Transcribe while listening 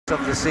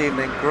of this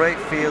evening. Great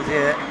field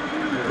here.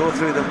 We'll go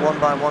through them one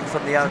by one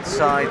from the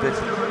outside, but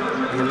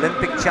the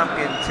Olympic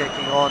champion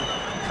taking on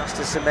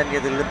Caster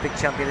Semenya, the Olympic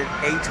champion at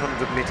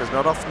 800 meters.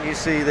 Not often you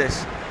see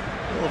this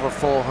over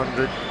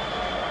 400.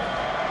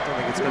 Don't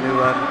think it's going to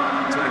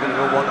it's only going to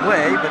go one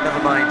way, but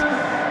never mind.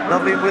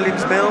 Lovely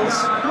Williams Mills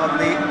on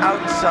the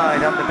outside,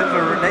 having a bit of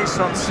a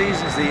renaissance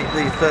season, the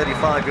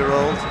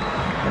 35-year-old,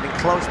 getting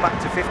close back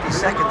to 50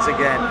 seconds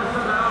again.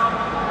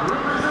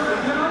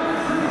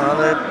 Well,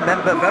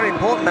 a very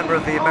important member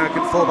of the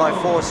American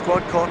 4x4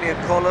 squad, Courtney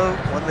Okolo,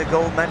 won the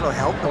gold medal,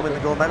 helped them win the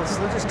gold medal.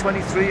 Still just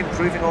 23,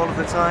 improving all of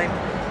the time.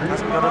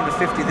 Hasn't got under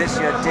 50 this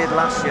year, did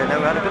last year. Now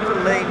we had a bit of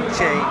a lane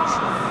change.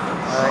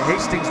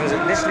 Hastings was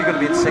initially going to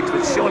be in 6th,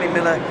 but SHAUNAE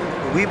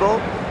Miller-UIBO.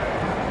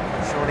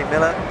 SHAUNAE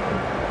Miller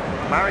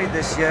married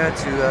this year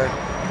to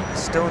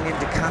Estonian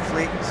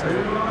decathlete, so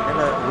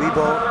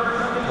Miller-UIBO,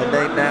 her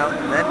name now.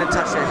 And then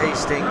Natasha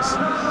Hastings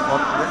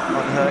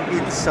on her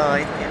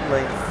inside in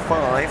lane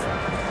 5.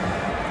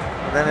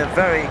 And then a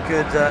very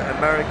good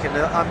American.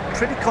 I'm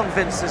pretty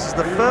convinced this is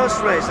the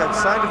first race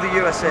outside of the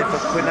USA for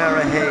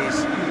Quinara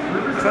Hayes.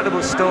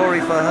 Incredible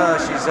story for her.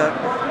 She's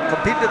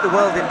competed at the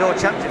World Indoor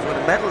Championships with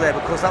a medal there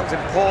because that was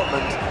in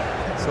Portland.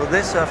 So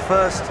this her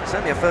first,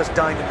 certainly her first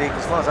Diamond League,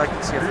 as far as I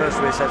can see, her first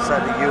race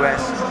outside the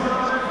US.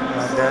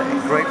 And in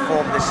great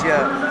form this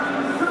year.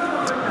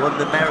 Won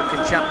the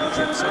American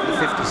Championships under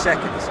 50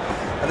 seconds.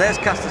 And there's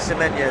Caster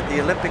Semenya,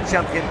 the Olympic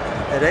champion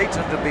at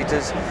 800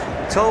 meters.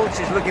 Told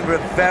she's looking for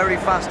a very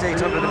fast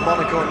 800 in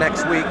Monaco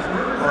next week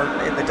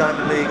in the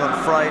Diamond League on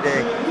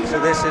Friday.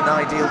 So this is an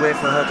ideal way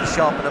for her to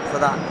sharpen up for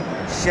that.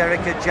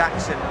 Sherika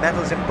Jackson,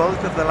 medals in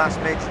both of the last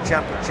major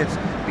championships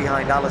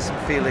behind Alison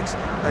Felix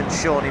and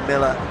SHAUNAE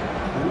Miller.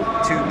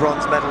 2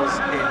 bronze medals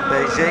in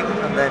Beijing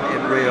and then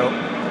in Rio.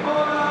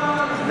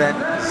 And then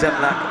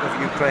Zemlak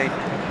of Ukraine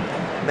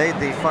made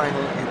the final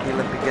in the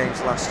Olympic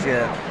Games last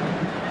year.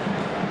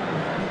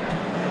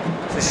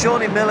 So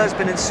SHAUNAE Miller's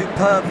been in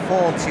superb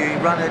form. She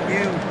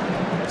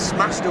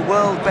smashed a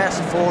world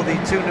best for the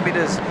 200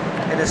 meters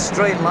in a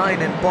straight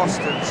line in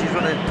Boston. She's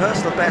run a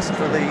personal best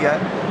for the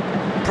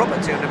proper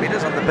 200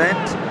 meters on the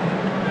bend.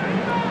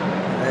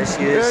 There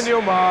she is,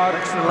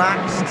 looks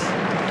relaxed.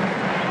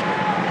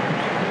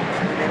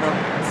 Coming in on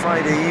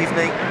Friday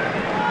evening.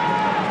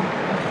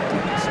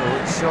 So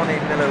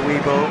SHAUNAE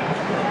Miller-UIBO.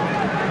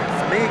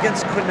 For me,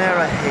 against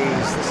Quinara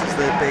Hayes, this is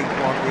the big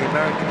one, the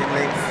American in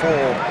lane 4.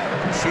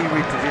 She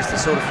reproduced the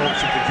sort of form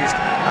she produced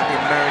at the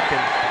American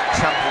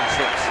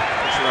Championships.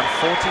 She ran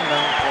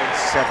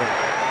 49.7.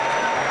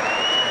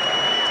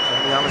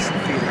 Only Alison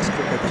Felix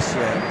quicker this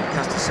year.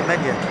 Caster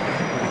Semenya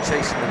will be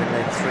chasing them in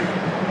lane 3.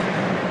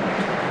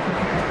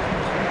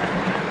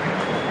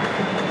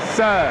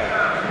 Sir.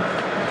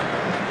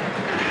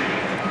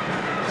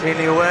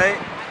 Cleanly away.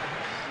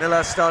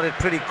 Miller started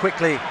pretty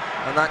quickly,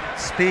 and that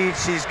speed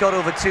she's got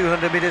over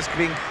 200 meters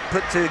being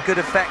put to good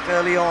effect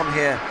early on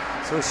here.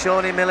 So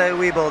SHAUNAE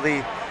Miller-UIBO,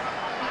 the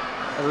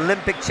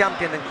Olympic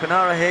champion, and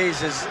Quinara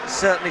Hayes is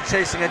certainly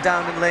chasing her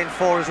down in lane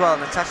 4 as well.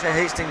 Natasha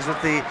Hastings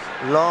with the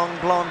long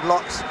blonde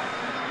locks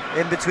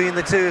in between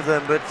the two of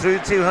them, but through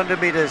 200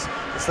 meters,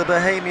 it's the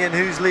Bahamian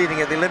who's leading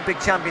it. The Olympic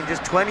champion,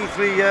 just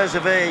 23 years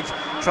of age,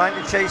 trying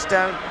to chase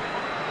down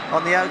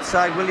on the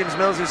outside Williams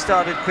Mills, who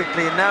started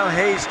quickly, and now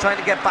Hayes trying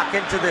to get back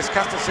into this.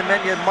 Caster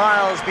Semenya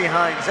miles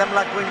behind.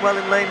 Zemlak going well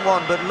in lane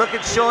 1, but look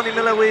at SHAUNAE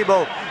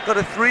Miller-UIBO. Got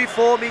a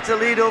 3-4 meter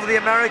lead over the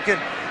American,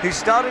 who's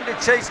starting to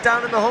chase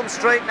down in the home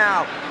straight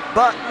now.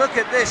 But look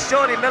at this,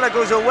 SHAUNAE Miller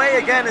goes away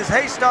again as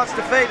Hayes starts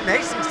to fade, and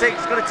Hastings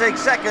is going to take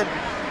second.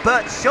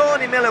 But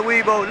SHAUNAE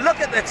Miller-UIBO,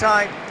 look at the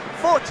time,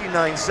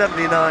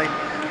 49.79.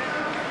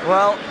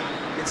 Well,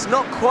 it's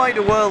not quite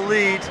a world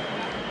lead,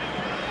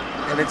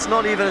 and it's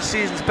not even a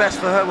season's best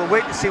for her. We'll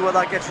wait to see what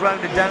that gets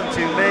rounded down to.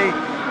 May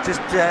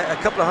just a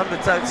couple of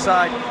hundredths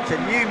outside. It's a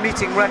new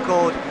meeting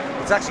record.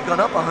 It's actually gone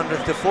up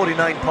 100 to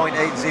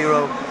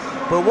 49.80.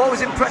 But what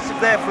was impressive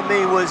there for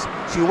me was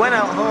she went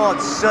out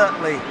hard,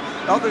 certainly.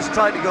 Others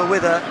tried to go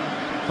with her,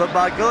 but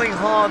by going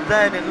hard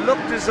then, it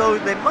looked as though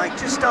they might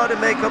just start to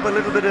make up a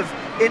little bit of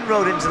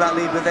inroad into that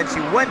lead, but then she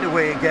went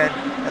away again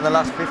in the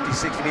last 50,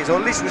 60 meters, or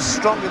at least was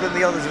stronger than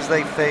the others as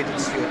they faded,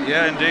 Stuart.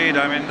 Yeah, indeed.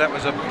 I mean, that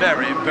was a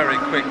very, very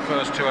quick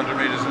first 200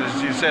 meters, and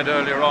as you said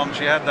earlier on,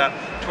 she had that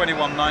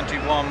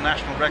 21.91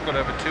 national record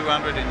over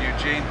 200 in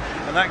Eugene,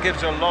 and that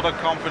gives her a lot of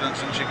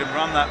confidence, and she can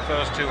run that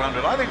first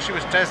 200. I think she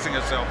was testing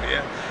herself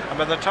here, and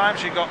by the time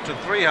she got to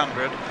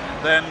 300,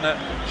 then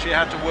she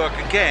had to work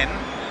again,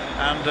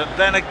 and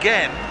then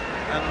again,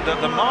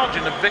 and the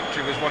margin of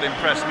victory was what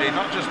impressed me,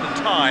 not just the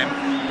time,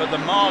 but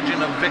the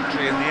margin of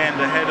victory in the end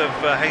ahead of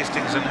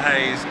Hastings and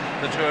Hayes,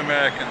 the 2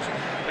 Americans.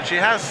 But she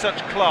has such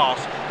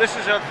class. This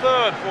is her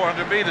 3rd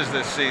 400 meters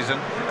this season,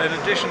 in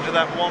addition to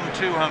that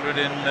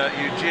 1-200 in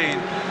Eugene.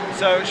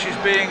 So she's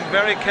being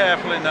very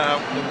careful in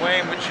the way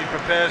in which she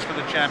prepares for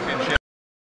the championship.